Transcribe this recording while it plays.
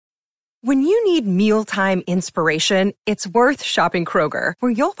When you need mealtime inspiration, it's worth shopping Kroger,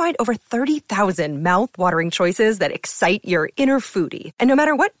 where you'll find over 30,000 mouth-watering choices that excite your inner foodie. And no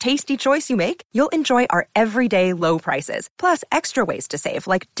matter what tasty choice you make, you'll enjoy our everyday low prices, plus extra ways to save,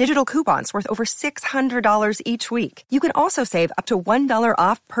 like digital coupons worth over $600 each week. You can also save up to $1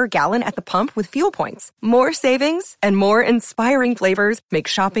 off per gallon at the pump with fuel points. More savings and more inspiring flavors make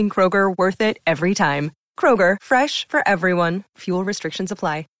shopping Kroger worth it every time. Kroger, fresh for everyone. Fuel restrictions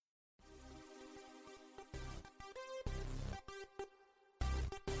apply.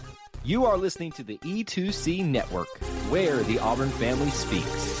 You are listening to the E2C Network, where the Auburn family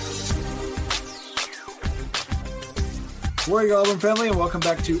speaks. Morning, Auburn family, and welcome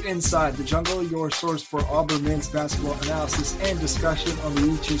back to Inside the Jungle, your source for Auburn men's basketball analysis and discussion on the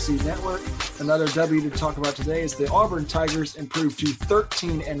E2C Network. Another W to talk about today is the Auburn Tigers improved to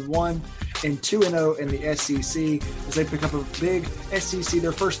 13-1 and 2-0 in the SEC as they pick up a big SEC,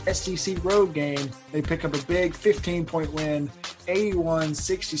 their first SEC road game. They pick up a big 15-point win,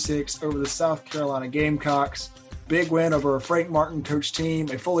 81-66 over the South Carolina Gamecocks. Big win over a Frank Martin coach team,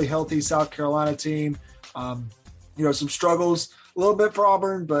 a fully healthy South Carolina team. Some struggles a little bit for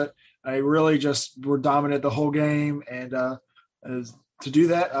Auburn, but they really just were dominant the whole game. And to do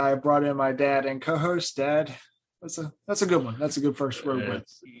that, I brought in my dad and co-host. Dad, that's a good one. That's a good first road win.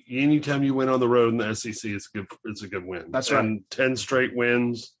 Anytime you win on the road in the SEC, it's a good win. That's right. And 10 straight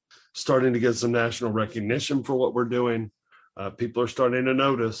wins, starting to get some national recognition for what we're doing. People are starting to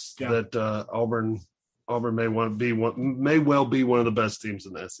notice that Auburn may well be one of the best teams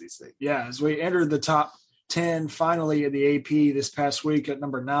in the SEC. Yeah, as we entered the top 10 finally in the AP this past week at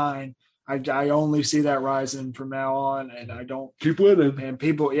number 9. I only see that rising from now on, and I don't keep winning. And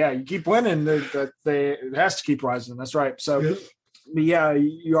people, you keep winning. It has to keep rising. That's right. So,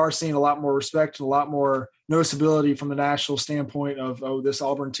 you are seeing a lot more respect, a lot more noticeability from the national standpoint of this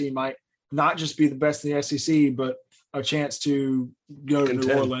Auburn team might not just be the best in the SEC, but a chance to go to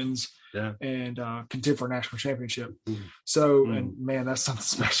New Orleans and contend for a national championship. So, and man, that's something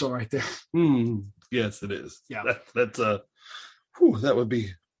special right there. Yes, it is. Yeah, that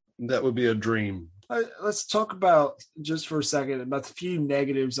would be a dream. Let's talk about just for a second about the few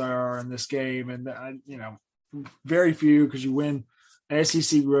negatives there are in this game, and very few because you win an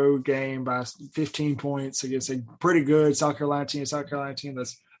SEC road game by 15 points against a pretty good South Carolina team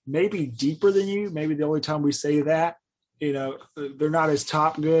that's maybe deeper than you. Maybe the only time we say that, they're not as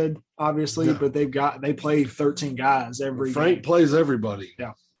top good, obviously, but they play 13 guys every. Frank plays everybody.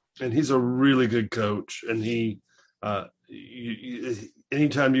 Yeah. And he's a really good coach. And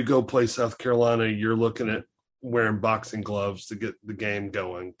anytime you go play South Carolina, you're looking at wearing boxing gloves to get the game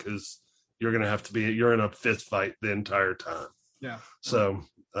going because you're going to have to you're in a fist fight the entire time. Yeah. So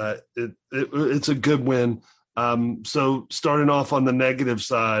it's a good win. So starting off on the negative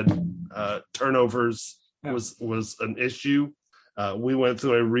side, turnovers was an issue. We went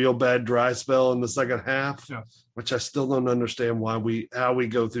through a real bad dry spell in the second half, which I still don't understand how we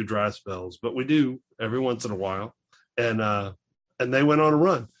go through dry spells, but we do every once in a while. And they went on a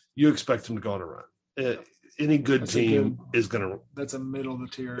run. You expect them to go on a run. Any good team is going to. That's a middle of the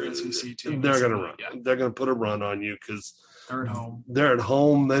tier SEC team. They're going to run. Yeah. They're going to put a run on you because they're at home. They're at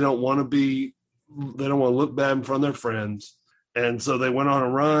home. They don't want to look bad in front of their friends, and so they went on a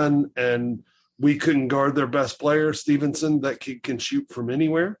run and. We couldn't guard their best player, Stevenson. That kid can shoot from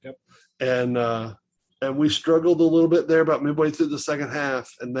anywhere. Yep. And we struggled a little bit there about midway through the second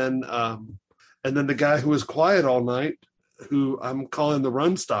half. And then the guy who was quiet all night, who I'm calling the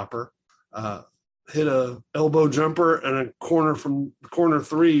run stopper, hit a elbow jumper and a corner from corner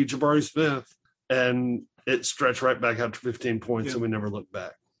 3, Jabari Smith, and it stretched right back out to 15 points, and we never looked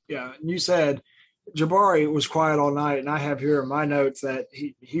back. Yeah, and you said – Jabari was quiet all night, and I have here in my notes that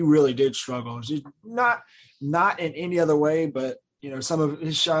he really did struggle. Not in any other way, but some of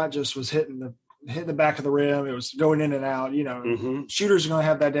his shot just was hitting the back of the rim. It was going in and out. Shooters are going to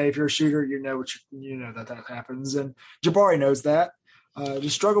have that day. If you're a shooter, that happens, and Jabari knows that.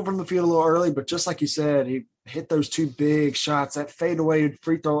 Just struggled from the field a little early, but just like you said, he hit those 2 big shots. That fadeaway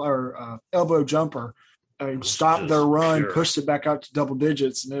free throw or elbow jumper. Stopped their run, pushed it back out to double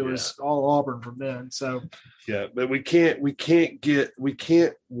digits, and it was all Auburn from then. So, but we can't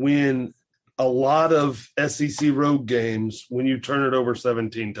win a lot of SEC road games when you turn it over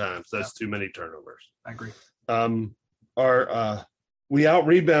 17 times. That's too many turnovers. I agree. We out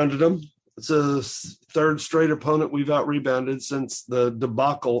rebounded them. It's a third straight opponent we've out rebounded since the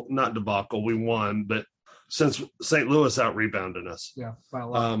not debacle. We won, but since St. Louis out rebounded us. Yeah, by a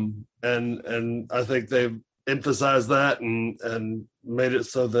lot. And I think they've emphasized that and made it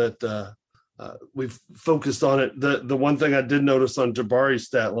so that we've focused on it. The one thing I did notice on Jabari's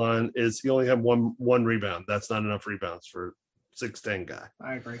stat line is he only had one rebound. That's not enough rebounds for 6'10" guy.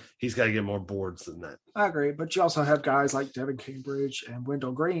 I agree. He's got to get more boards than that. I agree. But you also have guys like Devin Cambridge and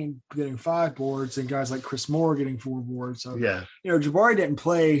Wendell Green getting 5 boards and guys like Chris Moore getting 4 boards. So, yeah, Jabari didn't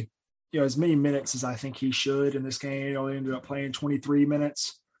play, as many minutes as I think he should in this game. He only ended up playing 23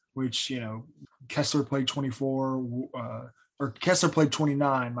 minutes, which, Kessler played 24, or Kessler played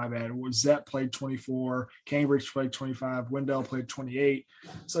 29, my bad. Zepp played 24, Cambridge played 25, Wendell played 28.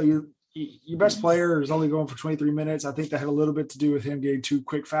 So your best player is only going for 23 minutes. I think that had a little bit to do with him getting 2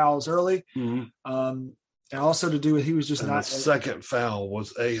 quick fouls early. Mm-hmm. And also to do with he was just not. The second foul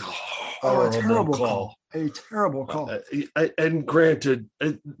was a horrible call. A terrible call. And granted,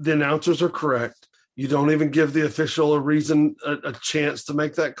 the announcers are correct. You don't even give the official a chance to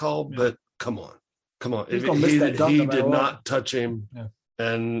make that call, but come on. He did not touch him. Yeah.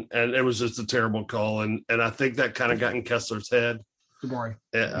 And it was just a terrible call. And I think that kind of got in Kessler's head. Jabari.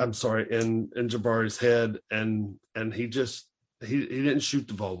 I'm sorry, in Jabari's head. And he didn't shoot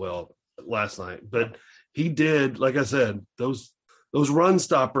the ball well last night. But he did, like I said, those run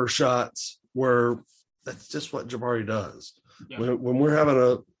stopper shots that's just what Jabari does. Yeah. When we're having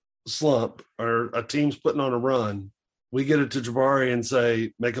a slump or a team's putting on a run, we get it to Jabari and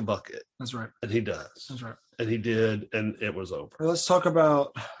say, make a bucket. That's right. And he does. That's right. And he did, and it was over. Well, let's talk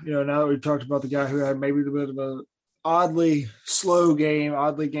about, now that we've talked about the guy who had maybe a bit of a oddly slow game,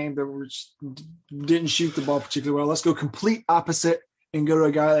 that didn't shoot the ball particularly well. Let's go complete opposite and go to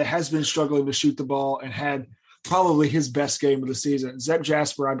a guy that has been struggling to shoot the ball and had probably his best game of the season. Zepp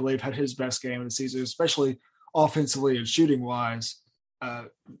Jasper, I believe, had his best game of the season, especially offensively and shooting-wise.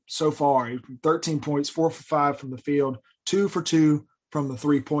 So far, 13 points, 4 for 5 from the field, 2 for 2 from the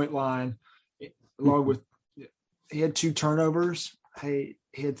 3-point line, along with he had 2 turnovers. He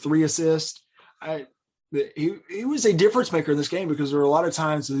had 3 assists. He was a difference maker in this game because there were a lot of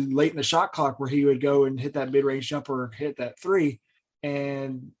times late in the shot clock where he would go and hit that mid-range jumper or hit that 3,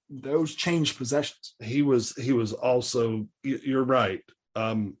 and those changed possessions. He was also, you're right.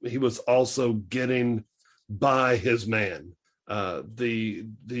 He was also getting by his man.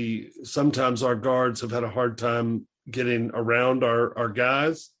 Sometimes our guards have had a hard time getting around our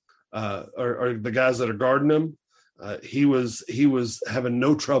guys, or the guys that are guarding them. He was having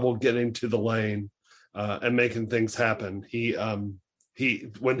no trouble getting to the lane and making things happen.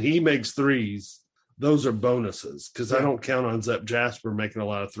 When he makes threes, those are bonuses because I don't count on Zepp Jasper making a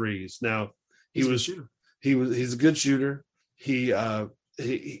lot of threes. Now he's a good shooter. He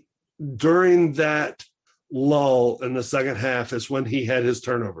during that lull in the second half is when he had his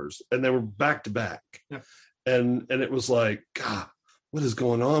turnovers, and they were back to back. And it was like, God, what is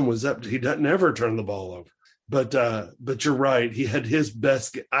going on with Zepp? He doesn't ever turn the ball over. But you're right. He had his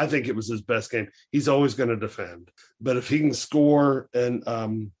best. I think it was his best game. He's always going to defend, but if he can score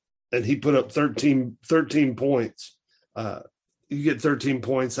and he put up 13 points, you get 13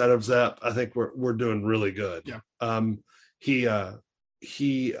 points out of Zepp, I think we're doing really good. Yeah. He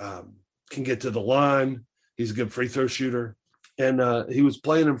can get to the line. He's a good free throw shooter. And he was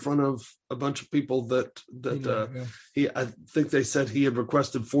playing in front of a bunch of people I think they said he had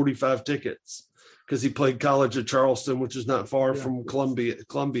requested 45 tickets because he played college at Charleston, which is not far from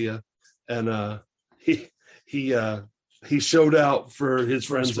Columbia. And he showed out for his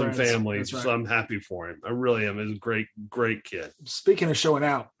friends and family. Right. So I'm happy for him. I really am. He's a great, great kid. Speaking of showing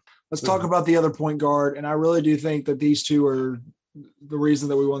out, let's talk about the other point guard. And I really do think that these two are the reason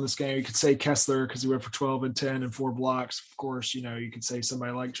that we won this game. You could say Kessler because he went for 12 and 10 and 4 blocks. Of course, you could say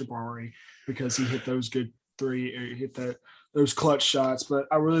somebody like Jabari because he hit those good those clutch shots. But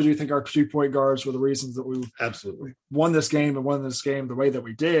I really do think our 2-point guards were the reasons that we absolutely won this game the way that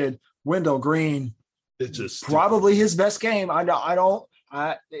we did. Wendell Green, it's just probably his best game.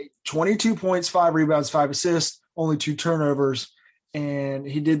 22 points, 5 rebounds, 5 assists, only 2 turnovers. And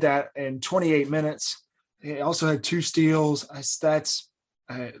he did that in 28 minutes. He also had 2 steals.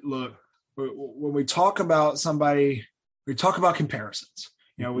 Look, when we talk about somebody, we talk about comparisons.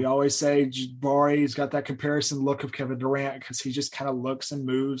 We always say Jabari's got that comparison look of Kevin Durant because he just kind of looks and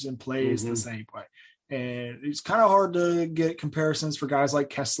moves and plays the same way. And it's kind of hard to get comparisons for guys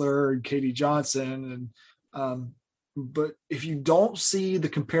like Kessler and KD Johnson. But if you don't see the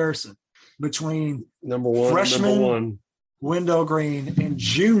comparison between freshman Wendell Green and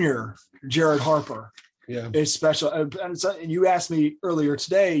junior Jared Harper, it's special. And you asked me earlier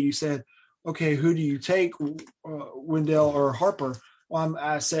today, you said, okay, who do you take, Wendell or Harper? Well,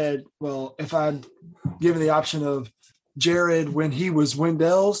 I said, well, if I'd given the option of Jared when he was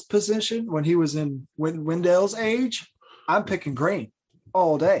Wendell's position, when he was in Wendell's age, I'm picking Green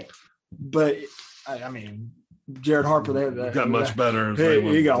all day. But I mean, Jared Harper, they got much better.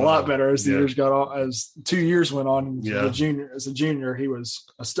 He got a lot better as the yeah. years got on. As 2 years went on, Yeah. as a junior, he was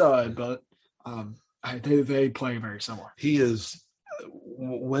a stud. But they play very similar. He is.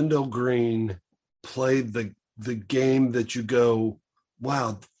 Wendell Green played the game that you go,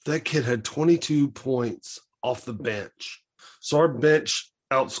 wow, that kid had 22 points off the bench. So our bench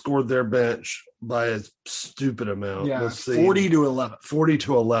outscored their bench by a stupid amount. Yeah, Let's see. 40-11.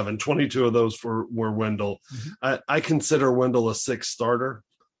 40-11. 22 of those were Wendell. Mm-hmm. I consider Wendell a sixth starter.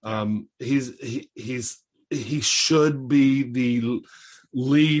 He should be the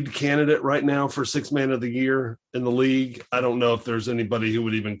lead candidate right now for sixth man of the year in the league. I don't know if there's anybody who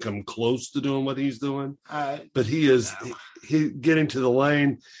would even come close to doing what he's doing, but he is he getting to the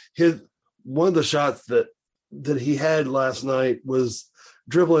lane. One of the shots that he had last night was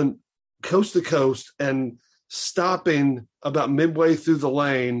dribbling coast to coast and stopping about midway through the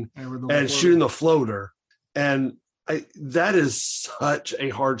lane and shooting the floater. And that is such a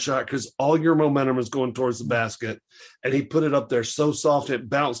hard shot because all your momentum is going towards the basket. And he put it up there so soft, it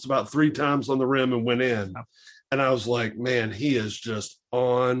bounced about 3 times on the rim and went in. And I was like, man, he is just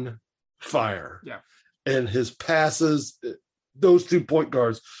on fire. Yeah. And his passes, those 2 point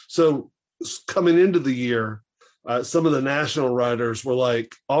guards. So coming into the year, some of the national writers were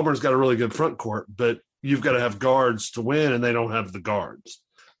like, Auburn's got a really good front court, but you've got to have guards to win, and they don't have the guards.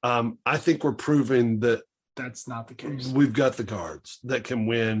 I think we're proving that that's not the case. We've got the guards that can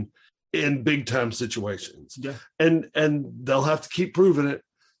win in big time situations. Yeah. And they'll have to keep proving it.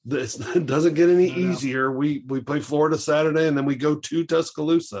 It doesn't get any easier. We play Florida Saturday and then we go to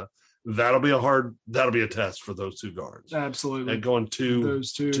Tuscaloosa. That'll be a test for those 2 guards. Absolutely. And going to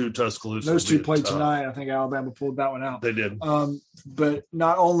Tuscaloosa. Those 2 played tonight. I think Alabama pulled that one out. They did. But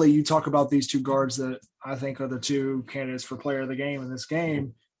not only you talk about these 2 guards that I think are the 2 candidates for player of the game in this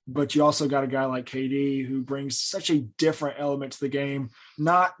game, but you also got a guy like KD who brings such a different element to the game.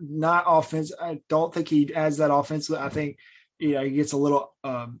 Not offense. I don't think he adds that offensively. I think he gets a little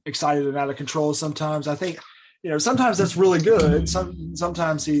excited and out of control sometimes. I think sometimes that's really good.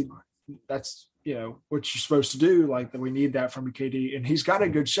 Sometimes that's what you're supposed to do. Like that, we need that from KD, and he's got a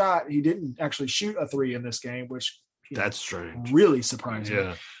good shot. He didn't actually shoot a 3 in this game, which that's strange. Really surprising.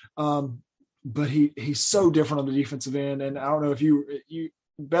 Yeah. But he's so different on the defensive end, and I don't know if you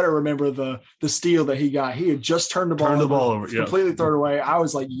better remember the steal that he got. He had just turned the ball over, completely thrown away. I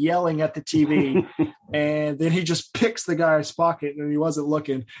was like yelling at the TV, and then he just picks the guy's pocket, and he wasn't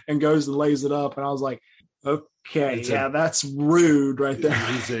looking, and goes and lays it up, and I was like, okay, that's rude right there.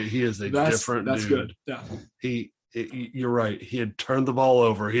 He is a different dude. That's good. Yeah. You're right. He had turned the ball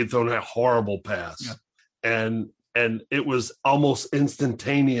over. He had thrown a horrible pass, and it was almost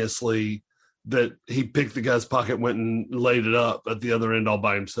instantaneously that he picked the guy's pocket, went and laid it up at the other end all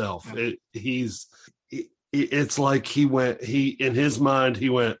by himself. It's like in his mind, he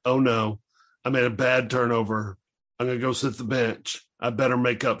went, oh no, I made a bad turnover. I'm going to go sit the bench. I better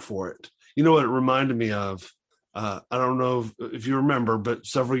make up for it. You know what it reminded me of? I don't know if you remember, but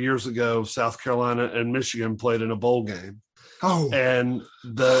several years ago, South Carolina and Michigan played in a bowl game. And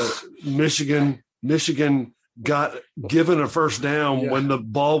the Michigan got given a first down when the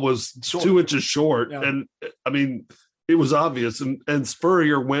ball was 2 inches short. Yeah. And I mean, it was obvious. And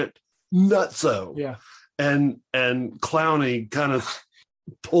Spurrier went nutso. Yeah. And Clowney kind of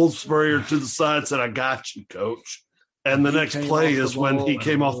pulled Spurrier to the side and said, I got you, coach. And the next play is when he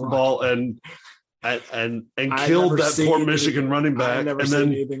came off the ball and killed that poor Michigan running back, and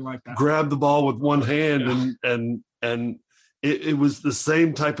then like that. Grabbed the ball with one hand, and it was the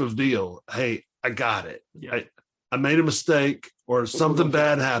same type of deal. Hey, I got it. Yeah. I made a mistake or something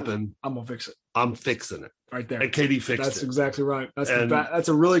bad happened. I'm gonna fix it. I'm fixing it right there. And KD fixed it. That's exactly right. That's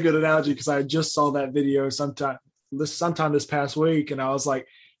a really good analogy because I just saw that video sometime this past week, and I was like,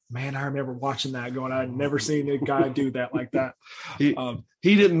 man, I remember watching that going, I'd never seen a guy do that like that. He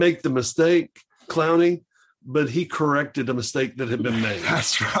didn't make the mistake, Clowney, but he corrected a mistake that had been made.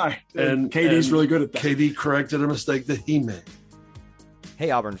 That's right. And KD's really good at that. KD corrected a mistake that he made.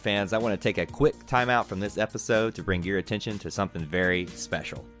 Hey, Auburn fans, I want to take a quick timeout from this episode to bring your attention to something very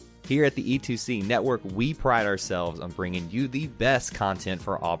special. Here at the E2C Network, we pride ourselves on bringing you the best content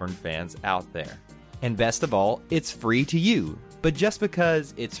for Auburn fans out there. And best of all, it's free to you. But just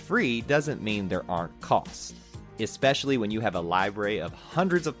because it's free doesn't mean there aren't costs, especially when you have a library of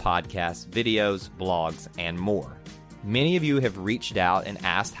hundreds of podcasts, videos, blogs, and more. Many of you have reached out and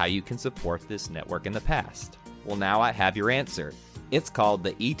asked how you can support this network in the past. Well, now I have your answer. It's called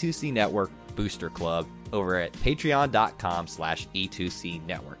the E2C Network Booster Club over at patreon.com/E2C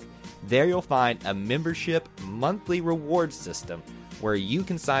Network. There you'll find a membership monthly reward system where you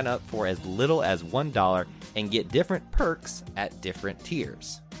can sign up for as little as $1 and get different perks at different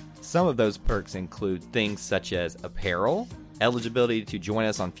tiers. Some of those perks include things such as apparel, eligibility to join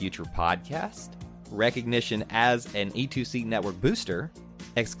us on future podcasts, recognition as an E2C Network booster,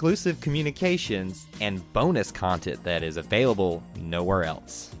 exclusive communications, and bonus content that is available nowhere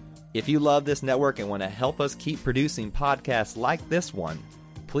else. If you love this network and want to help us keep producing podcasts like this one,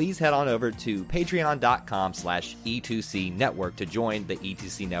 please head on over to patreon.com/E2C Network to join the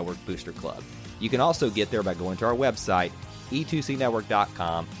E2C Network Booster Club. You can also get there by going to our website,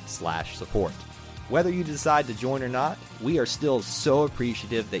 e2cnetwork.com/support. Whether you decide to join or not, we are still so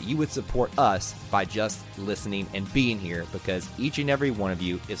appreciative that you would support us by just listening and being here, because each and every one of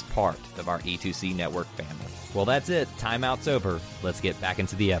you is part of our E2C Network family. Well, that's it. Timeout's over. Let's get back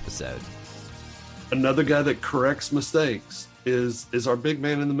into the episode. Another guy that corrects mistakes is our big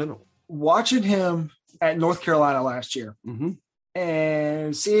man in the middle. Watching him at North Carolina last year,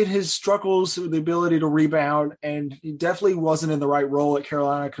 and seeing his struggles with the ability to rebound, and he definitely wasn't in the right role at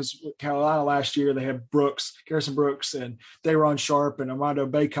Carolina, because Carolina last year they had Garrison Brooks, and Day'Ron Sharpe and Armando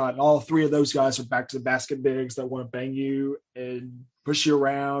Bacot, and all three of those guys are back to the basket bigs that want to bang you and push you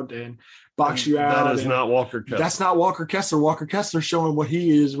around and box you out. That is not Walker Kessler. That's not Walker Kessler. Walker Kessler showing what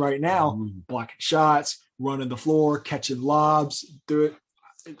he is right now, blocking shots, running the floor, catching lobs, do it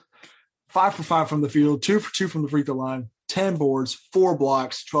 5 for 5 from the field, 2 for 2 from the free throw line, 10 boards, 4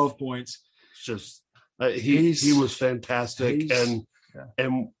 blocks, 12 points. It's just he was fantastic,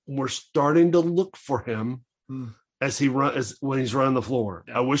 and we're starting to look for him when he's running the floor.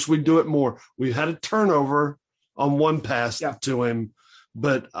 I wish we'd do it more. We had a turnover on one pass to him,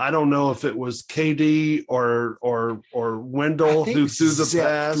 but I don't know if it was KD or Wendell who threw the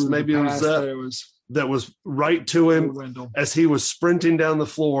pass. Maybe it was that was right to him as he was sprinting down the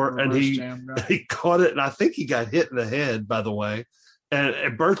floor, and he caught it, and I think he got hit in the head, by the way.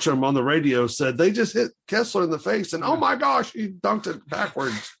 And Bertram on the radio said they just hit Kessler in the face, and oh my gosh, he dunked it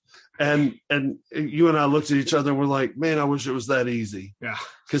backwards. And you and I looked at each other and we're like, man, I wish it was that easy. Yeah,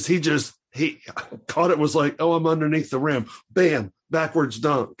 because he caught it, was like, oh, I'm underneath the rim, bam, backwards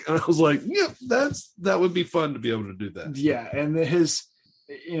dunk, and I was like, yeah, that would be fun to be able to do that. Yeah, and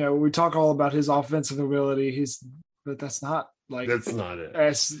we talk all about his offensive ability. But that's not it.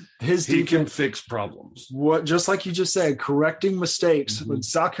 As his he can fix problems. Just like you just said, correcting mistakes. Mm-hmm. When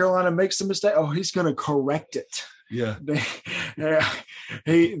South Carolina makes a mistake, he's going to correct it. Yeah.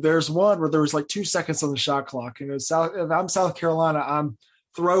 There's one where there was like 2 seconds on the shot clock, and if I'm South Carolina, I'm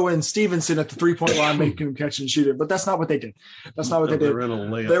throwing Stevenson at the 3-point line, making him catch and shoot it. But that's not what they did.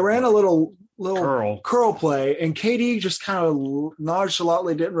 They ran a little curl play, and KD just kind of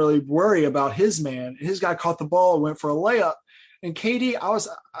nonchalantly didn't really worry about his man. His guy caught the ball and went for a layup. And KD, I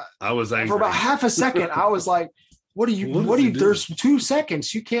was angry. For about half a second. I was like, what are you? There's 2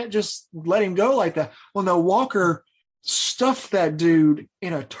 seconds. You can't just let him go like that. Well, no, Walker stuffed that dude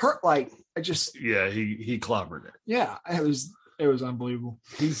in a he clobbered it. Yeah, it was unbelievable.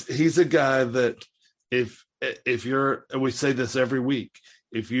 He's a guy that if you're, and we say this every week,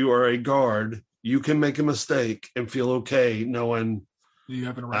 if you are a guard, you can make a mistake and feel okay knowing you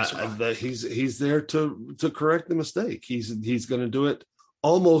have an right that he's there to correct the mistake. He's going to do it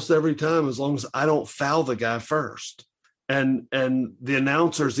almost every time, as long as I don't foul the guy first. And the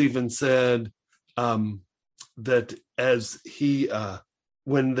announcers even said that as he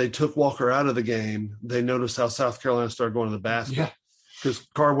when they took Walker out of the game, they noticed how South Carolina started going to the basket, because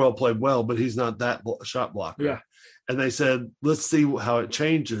Cardwell played well, but he's not that shot blocker. Yeah. And they said, let's see how it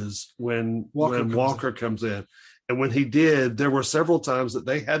changes when Walker comes in. And when he did, there were several times that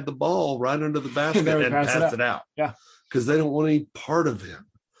they had the ball right under the basket and passed it out. Yeah. Because they don't want any part of him.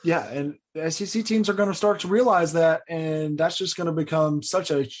 Yeah. And the SEC teams are going to start to realize that. And that's just going to become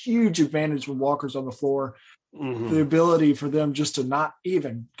such a huge advantage when Walker's on the floor. Mm-hmm. The ability for them just to not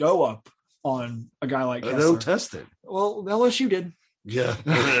even go up on a guy like Kessler. They don't test it. Well, LSU did. Yeah,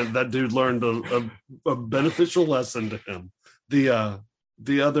 that dude learned a beneficial lesson to him. The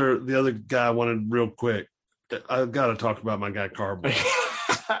other guy I wanted real quick. I've got to talk about my guy Carbo.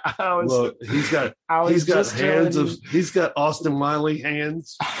 Look, he's got Austin Wiley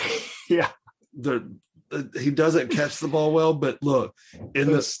hands. Yeah, he doesn't catch the ball well, but look,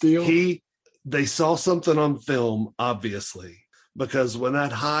 in the steal, they saw something on film, obviously, because when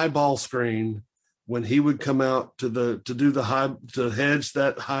that high ball screen, when he would come out to hedge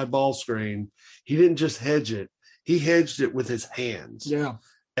that high ball screen, he didn't just hedge it; he hedged it with his hands. Yeah,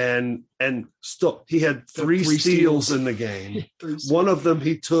 and still he had three steals in the game. One of them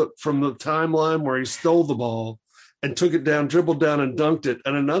he took from the timeline where he stole the ball and took it down, dribbled down, and dunked it.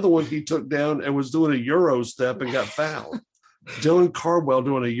 And another one he took down and was doing a Euro step and got fouled. Dylan Cardwell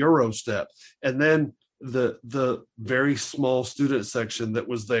doing a Euro step, and then the very small student section that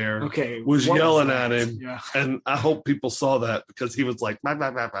was there was yelling at him. Yeah. And I hope people saw that, because he was like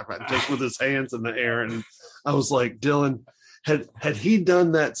just with his hands in the air, and I was like, Dylan, had he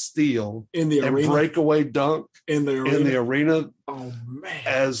done that steal in the arena, breakaway dunk in the arena, oh man,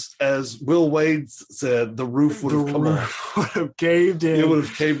 as Will Wade said, the roof would have come off. Would have caved in. It would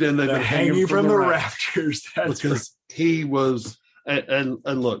have caved in. They've been hanging from the rafters. Because he was. And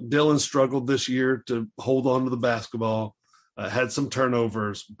look, Dylan struggled this year to hold on to the basketball, had some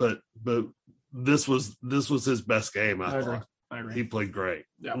turnovers, but this was his best game. I thought. I agree. He played great.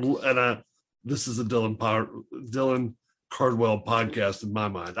 Yeah. And this is a Dylan Cardwell podcast in my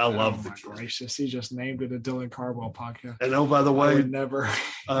mind. I love the gracious. He just named it a Dylan Cardwell podcast. And oh, by the way, I would never.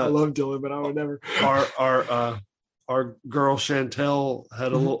 I love Dylan, but I would never. Our girl Chantel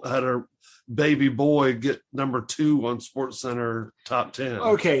had had her baby boy get number 2 on SportsCenter top 10.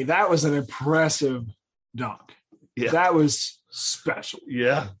 Okay, that was an impressive dunk. Yeah, that was special.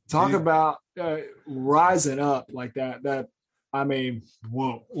 Yeah, talk about rising up like that. That, I mean,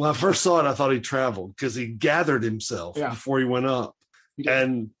 whoa. When I first saw it, I thought he traveled, because he gathered himself before he went up,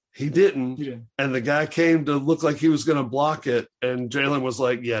 and he didn't. And the guy came to look like he was going to block it, and Jalen was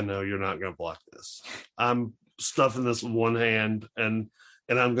like, "Yeah, no, you're not going to block this. I'm stuffing this with one hand, and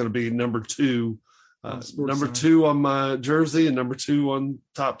I'm going to be number 2, number 2 on my jersey, and number 2 on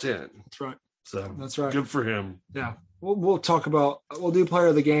top 10." That's right. So that's right. Good for him. Yeah. We'll talk about, we'll do player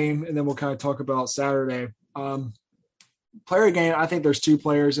of the game, and then we'll kind of talk about Saturday. Player of the game, I think there's 2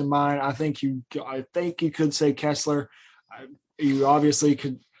 players in mind. I think you could say Kessler. You obviously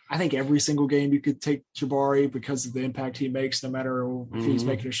could. I think every single game you could take Jabari because of the impact he makes, no matter if he's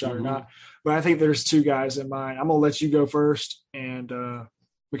making a shot or not. But I think there's 2 guys in mind. I'm gonna let you go first, and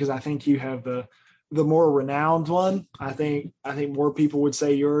because I think you have the more renowned one. I think more people would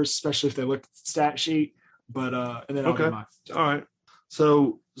say yours, especially if they look at the stat sheet. But and then I'll do mine. All right.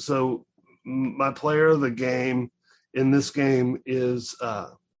 So my player of the game in this game is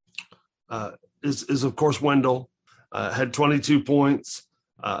of course Wendell. Had 22 points,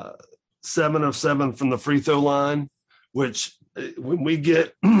 7 of 7 from the free throw line, which when we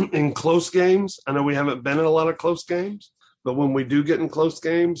get in close games, I know we haven't been in a lot of close games, but when we do get in close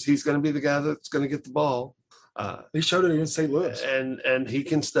games, he's going to be the guy that's going to get the ball. He showed it against St. Louis, and he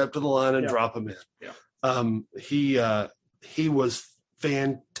can step to the line and drop him in. Yeah. He was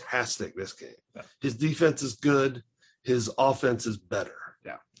fantastic this game. Yeah. His defense is good. His offense is better.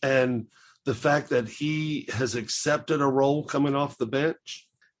 Yeah. And the fact that he has accepted a role coming off the bench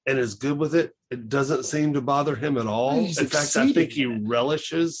and is good with it, it doesn't seem to bother him at all. In fact, I think he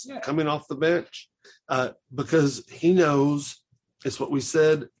relishes coming off the bench because he knows it's what we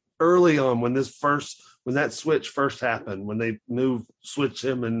said early on when that switch first happened, when they switched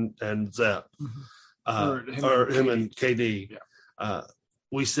him and Zep, or him and KD. Yeah.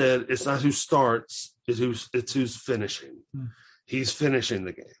 We said it's not who starts, it's who's finishing. He's finishing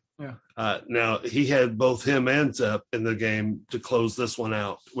the game. Yeah. Now he had both him and Zep in the game to close this one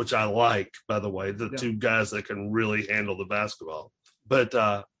out, which I like, by the way, the 2 guys that can really handle the basketball. But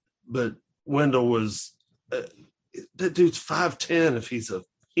Wendell was that dude's 5'10" if he's an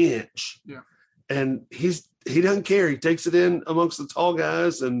inch. Yeah. And he doesn't care. He takes it in amongst the tall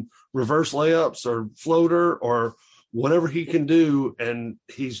guys and reverse layups or floater or whatever he can do, and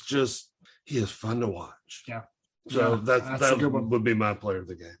he is fun to watch. Yeah. So that would be my player of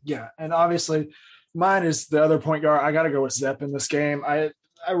the game. Yeah, and obviously mine is the other point guard. I got to go with Zep in this game. I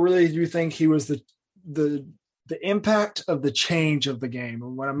really do think he was the impact of the change of the game.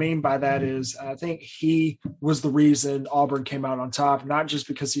 And what I mean by that is I think he was the reason Auburn came out on top, not just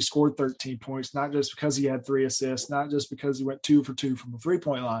because he scored 13 points, not just because he had 3 assists, not just because he went 2 for 2 from the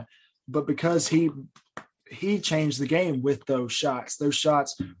 3-point line, but because he changed the game with those shots. Those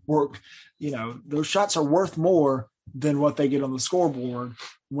shots those shots are worth more than what they get on the scoreboard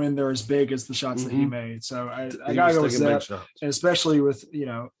when they're as big as the shots that he made. So I got to go with Zep, and especially with,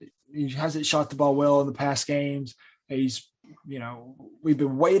 he hasn't shot the ball well in the past games. He's, we've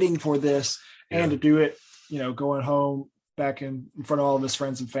been waiting for this and to do it, going home back in front of all of his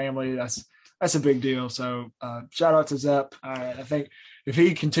friends and family. That's a big deal. So shout out to Zep. I think if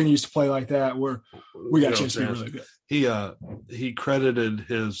he continues to play like that, we got a chance to be really good. He credited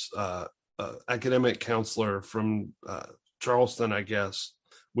his academic counselor from Charleston, I guess,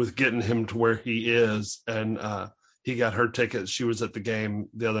 with getting him to where he is, and he got her tickets. She was at the game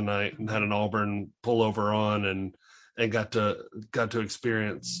the other night and had an Auburn pullover on, and got to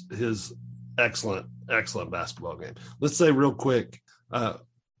experience his excellent basketball game. Let's say real quick,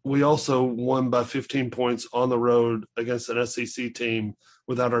 we also won by 15 points on the road against an SEC team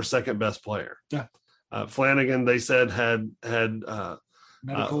without our second best player. Yeah. Flanagan, they said, had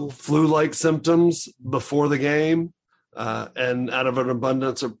Medical flu-like symptoms before the game, and out of an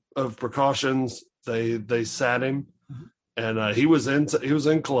abundance of precautions, they sat him, and he was in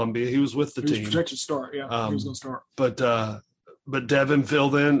Columbia. He was with the team. He was projected to start. Yeah, he was going to start. But Devin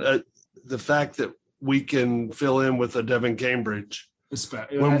filled in. The fact that we can fill in with a Devin Cambridge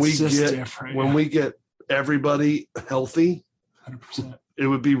when we get everybody healthy, 100%. It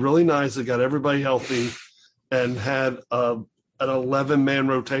would be really nice to got everybody healthy and had an 11-man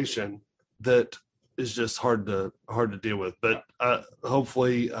rotation that is just hard to deal with. But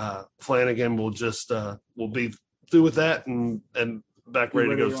hopefully Flanagan will just will be through with that and back ready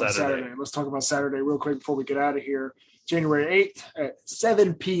to go Saturday. Let's talk about Saturday real quick before we get out of here. January 8th at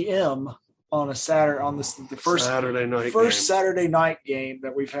 7 p.m. on a Saturday, on the first Saturday night game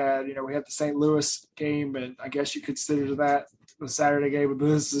that we've had. You know, we had the St. Louis game, and I guess you consider that the Saturday game, but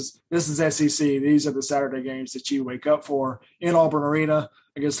this is SEC. These are the Saturday games that you wake up for in Auburn Arena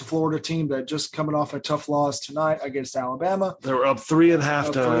against the Florida team that just coming off a tough loss tonight against Alabama. They were up 3 at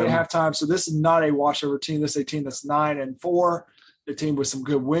halftime. So this is not a washover team. This is a team that's 9-4. A team with some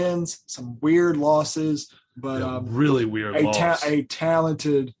good wins, some weird losses, but really weird a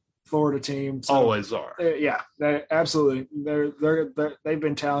talented Florida team. So, always are. They absolutely. They've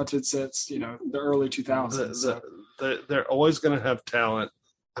been talented since the early 2000s. They're always going to have talent.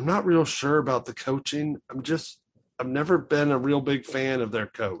 I'm not real sure about the coaching. I've never been a real big fan of their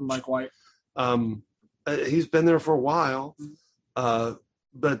coach, Mike White. He's been there for a while,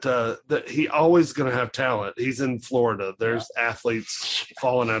 but he always going to have talent. He's in Florida. There's athletes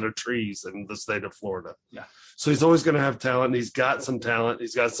falling out of trees in the state of Florida. Yeah. So he's always going to have talent. He's got some talent.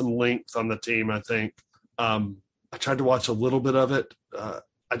 He's got some length on the team, I think. I tried to watch a little bit of it.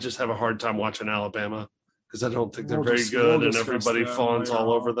 I just have a hard time watching Alabama because I don't think they're very good, and everybody fawns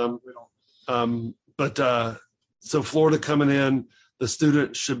all over them. So Florida coming in, the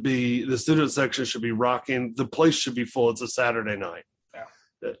student section should be rocking. The place should be full. It's a Saturday night.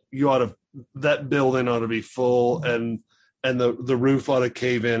 Yeah. That building ought to be full, and the roof ought to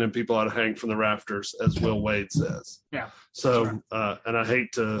cave in, and people ought to hang from the rafters, as Will Wade says. Yeah. So, and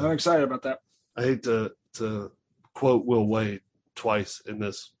I'm excited about that. I hate to quote Will Wade twice in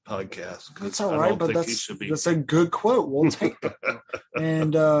this podcast. That's all right, but that's a good quote. We'll take it.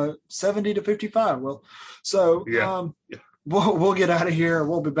 And 70-55. Well, so we'll get out of here.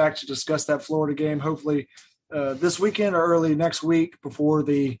 We'll be back to discuss that Florida game, hopefully this weekend or early next week before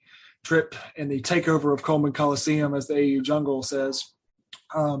the trip and the takeover of Coleman Coliseum, as the AU Jungle says,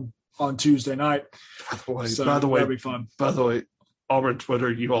 on Tuesday night. By the way, that'll be fun. By the way, Auburn Twitter,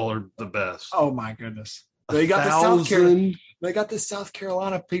 you all are the best. Oh my goodness. They got the South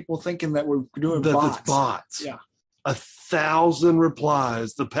Carolina people thinking that we're doing bots. It's bots. Yeah. 1,000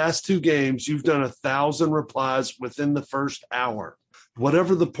 replies. The past 2 games, you've done 1,000 replies within the first hour.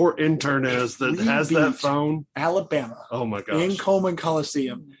 Whatever the poor intern is that has that phone. Alabama. Oh my gosh. In Coleman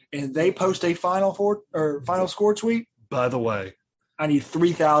Coliseum. And they post a final score tweet. By the way. I need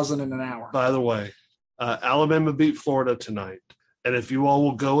 3,000 in an hour. By the way, Alabama beat Florida tonight. And if you all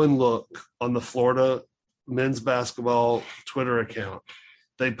will go and look on the Florida men's basketball Twitter account,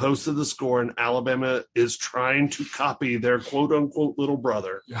 they posted the score, and Alabama is trying to copy their quote unquote little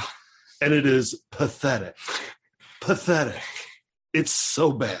brother. Yeah. And it is pathetic. Pathetic. It's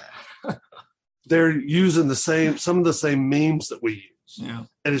so bad. They're using some of the same memes that we use. Yeah.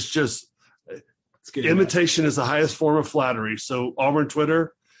 And it's just imitation is the highest form of flattery. So Auburn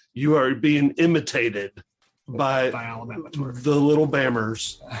Twitter, you are being imitated by Alabama Twitter. The little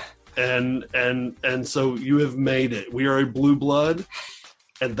Bammers. And so you have made it. We are a blue blood,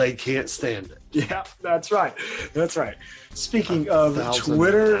 and they can't stand it. Yeah, that's right. That's right. Speaking of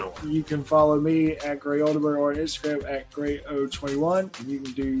Twitter, you can follow me at Gray Oldenburg or on Instagram at GrayO21. And you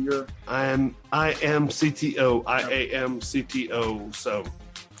can do your. I am CTO. I am CTO. So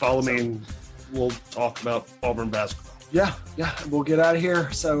follow me, and we'll talk about Auburn basketball. Yeah. We'll get out of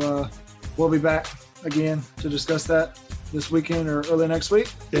here. So we'll be back again to discuss that this weekend or early next week.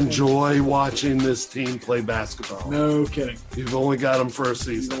 Enjoy watching this team play basketball. No kidding. You've only got them for a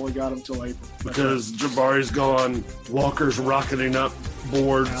season. You've only got them till April. Because Jabari's gone. Walker's rocketing up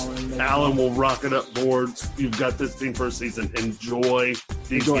boards. Allen will rocket up boards. You've got this team for a season. Enjoy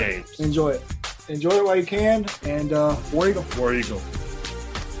these games. Enjoy it. Enjoy it while you can. And War Eagle. War Eagle.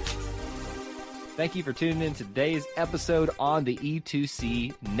 Thank you for tuning in to today's episode on the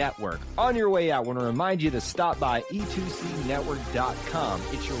E2C Network. On your way out, I want to remind you to stop by e2cnetwork.com.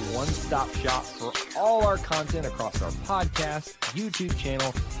 It's your one-stop shop for all our content across our podcast, YouTube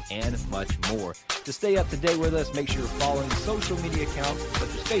channel, and much more. To stay up to date with us, make sure you're following social media accounts such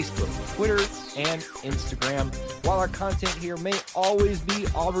as Facebook, Twitter, and Instagram. While our content here may always be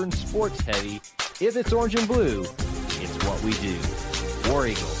Auburn sports heavy, if it's orange and blue, it's what we do. War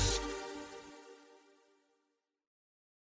Eagle.